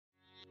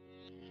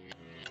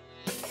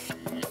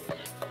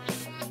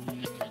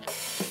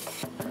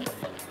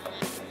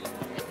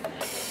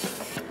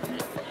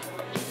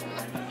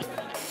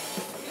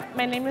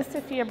My name is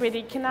Sofya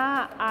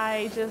Bredikhina.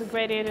 I just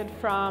graduated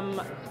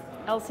from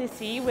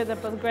LCC with a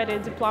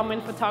postgraduate diploma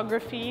in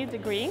photography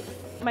degree.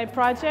 My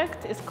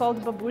project is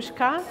called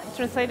Babushka.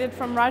 Translated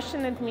from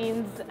Russian, it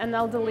means an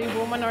elderly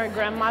woman or a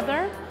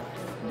grandmother.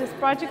 This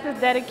project is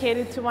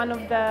dedicated to one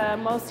of the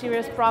most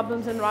serious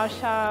problems in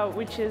Russia,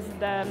 which is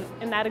the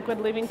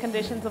inadequate living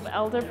conditions of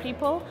elder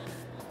people.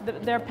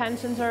 Their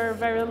pensions are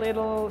very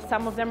little,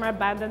 some of them are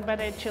abandoned by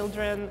their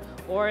children,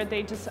 or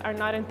they just are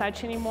not in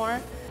touch anymore.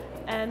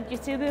 And you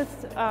see these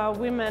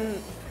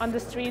women on the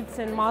streets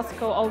in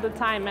Moscow all the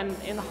time and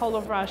in the whole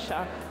of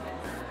Russia.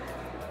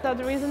 So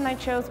the reason I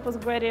chose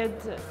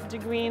postgraduate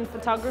degree in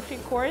photography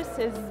course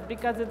is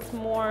because it's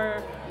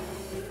more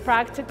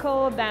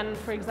practical than,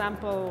 for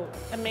example,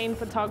 a main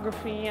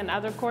photography and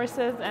other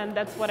courses, and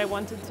that's what I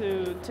wanted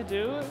to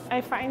do.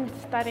 I find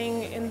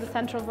studying in the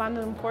center of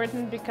London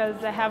important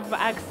because I have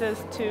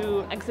access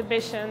to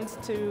exhibitions,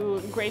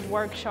 to great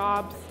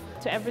workshops,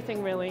 to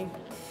everything really.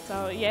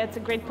 So yeah, it's a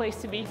great place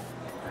to be.